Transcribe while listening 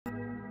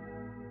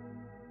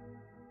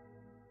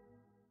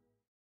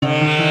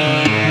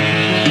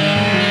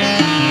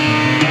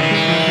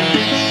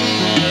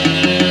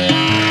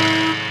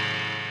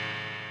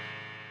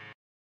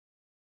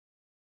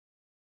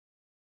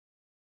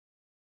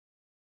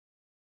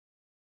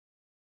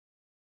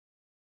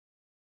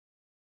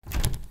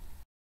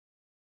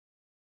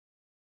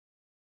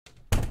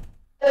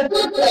A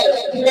good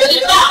place. You ready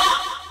to rock?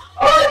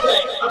 Alright,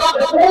 man. I got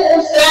the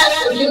whole set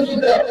for you to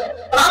go.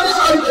 I'm just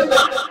going to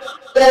rock.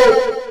 So,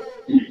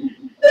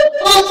 the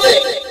first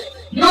thing,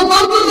 you'll go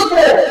to the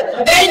floor,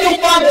 and then you'll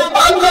find an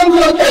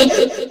unknown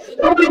location.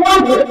 You'll be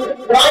wondering,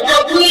 why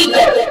can't we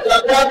go?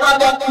 Like, why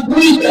can't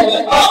we go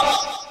at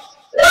us?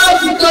 That's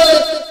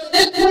because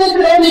this pool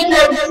can only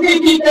carry 3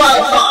 people at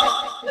a time.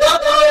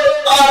 That's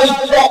why I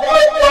got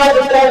first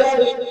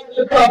private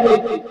to come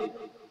with you.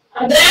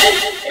 And then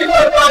you're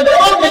going to find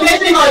all the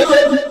missing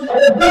items and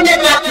then bring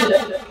it back to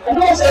them. And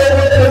also,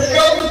 we're going to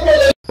show the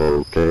police.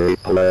 Okay,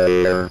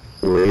 player,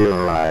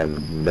 realize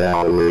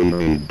now we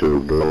need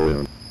to go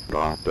in.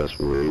 Dr.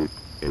 Sweet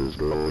is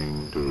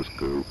going to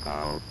scoop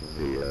out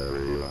the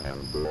area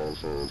and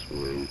also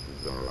sweep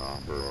the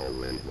robber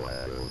away.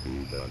 While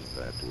he does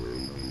that,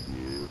 we need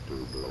you to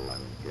go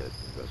and get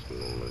the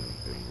stolen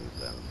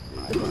things and I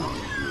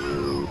want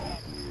you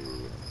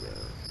in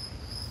there.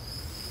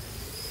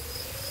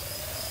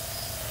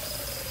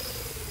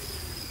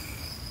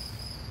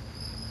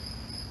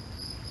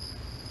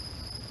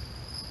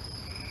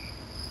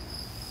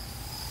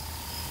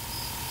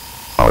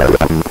 I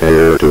am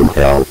here to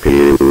help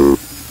you.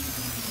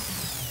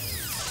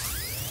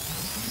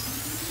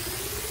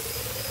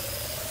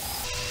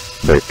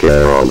 Take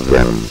care of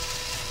them.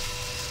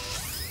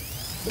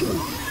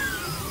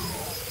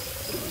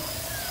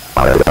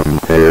 I am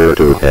here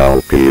to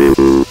help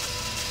you.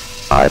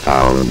 I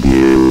found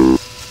you.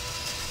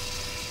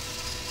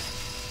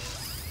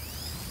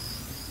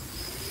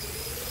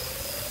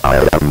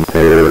 I am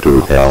here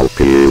to help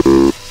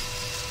you.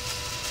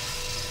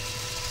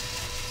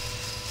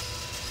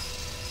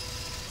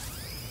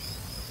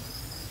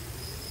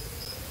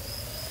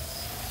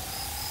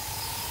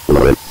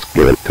 Let's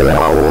get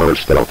our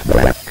stuff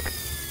back.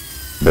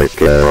 Take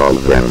care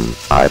of them.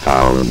 I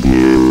found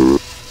you.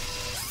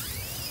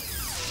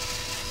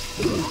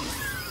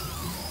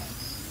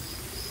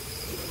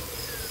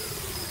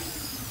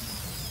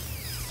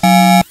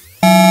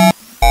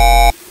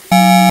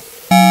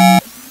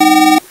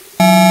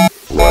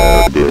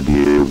 Where did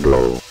you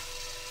go?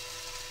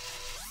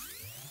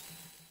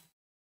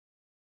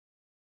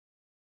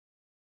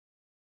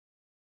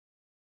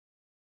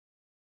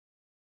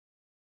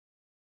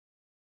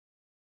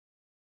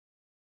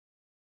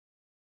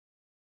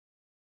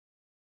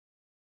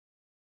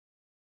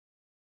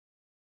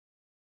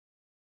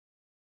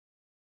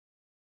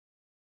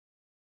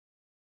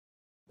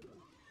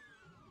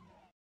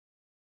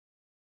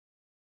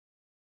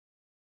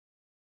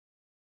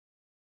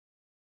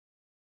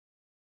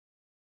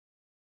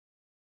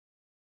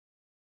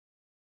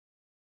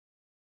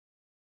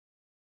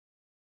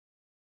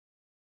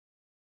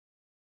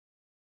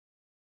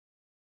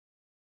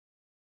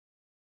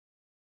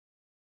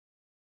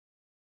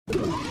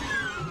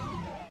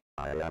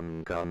 I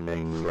am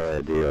coming,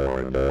 ready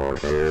or door,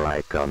 here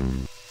I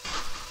come.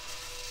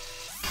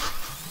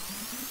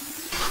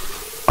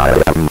 I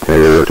am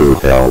here to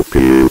help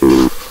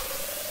you.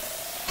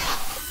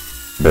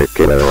 Take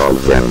care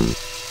of them.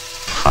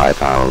 I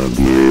found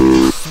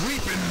you.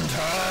 Sweeping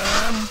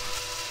time.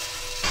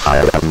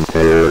 I am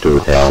here to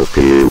help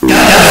you.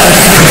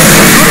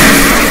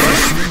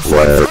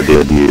 Where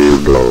did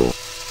you go?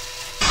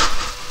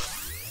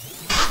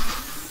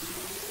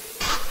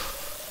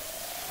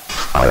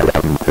 I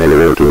am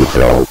here to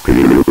help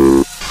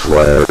you.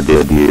 Where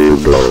did you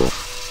go?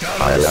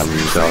 I am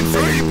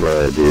coming,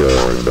 ready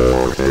or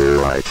door,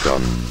 here I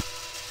come.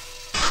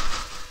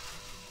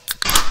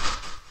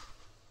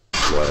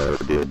 Where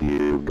did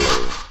you go?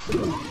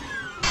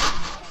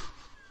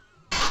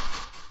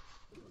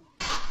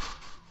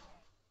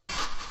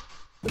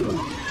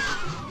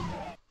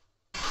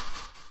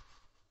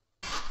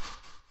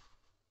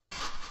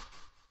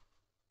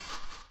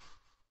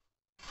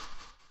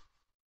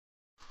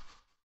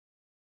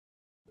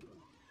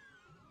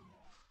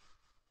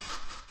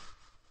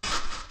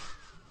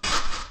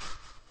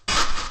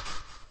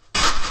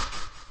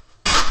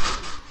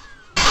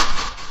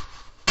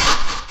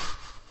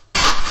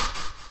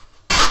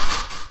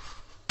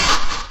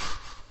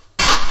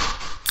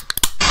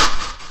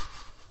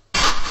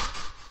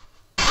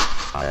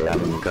 I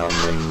am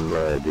coming,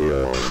 ready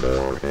or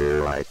door,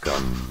 here I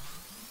come.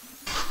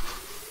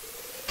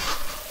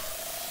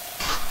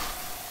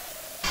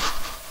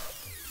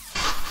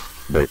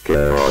 Take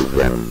care of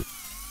them.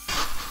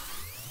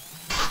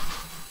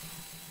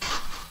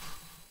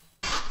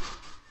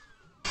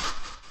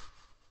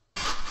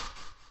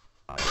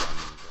 I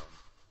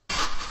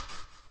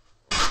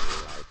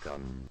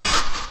come.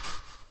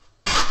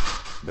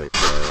 Take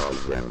care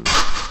of them.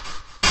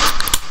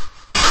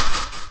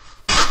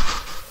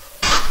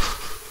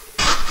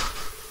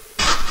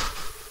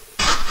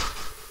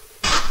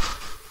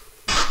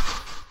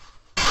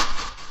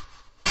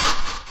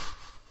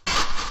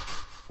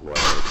 Where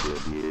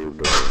did you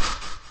go?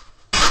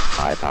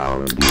 I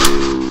found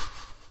you.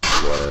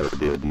 Where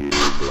did you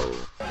go?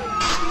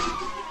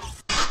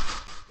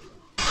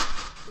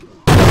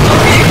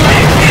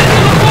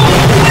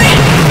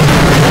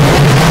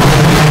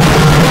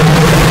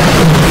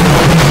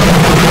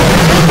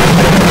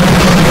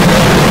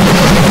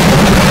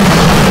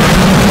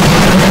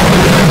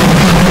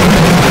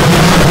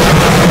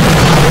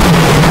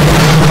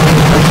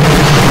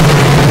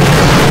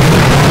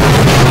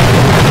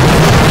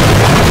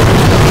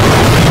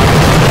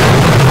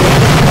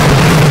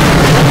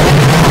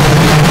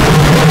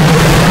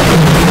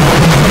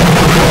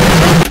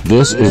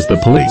 This is the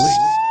police.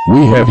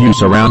 We have you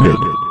surrounded.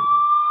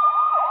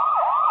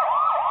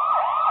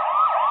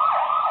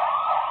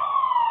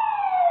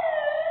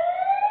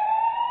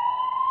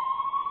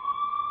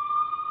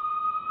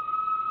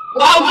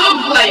 Well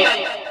done, player.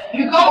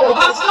 You got all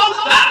that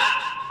stuff back.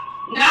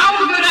 Now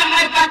we're gonna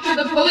head back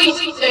to the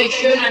police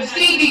station and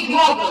see these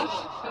robbers.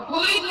 The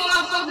police will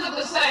have something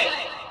to say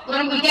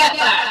when we get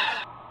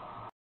there.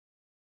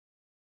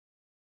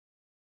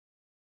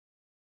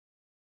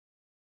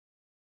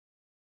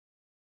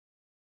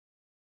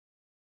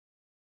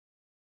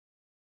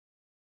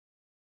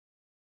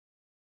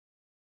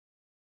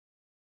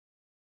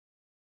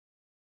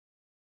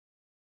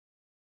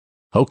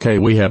 Okay,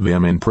 we have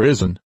them in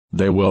prison.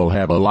 They will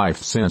have a life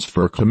sentence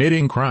for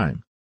committing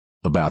crime.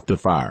 About the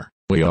fire,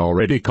 we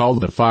already called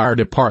the fire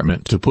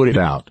department to put it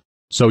out,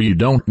 so you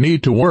don't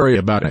need to worry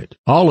about it.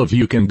 All of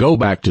you can go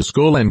back to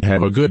school and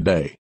have a good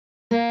day.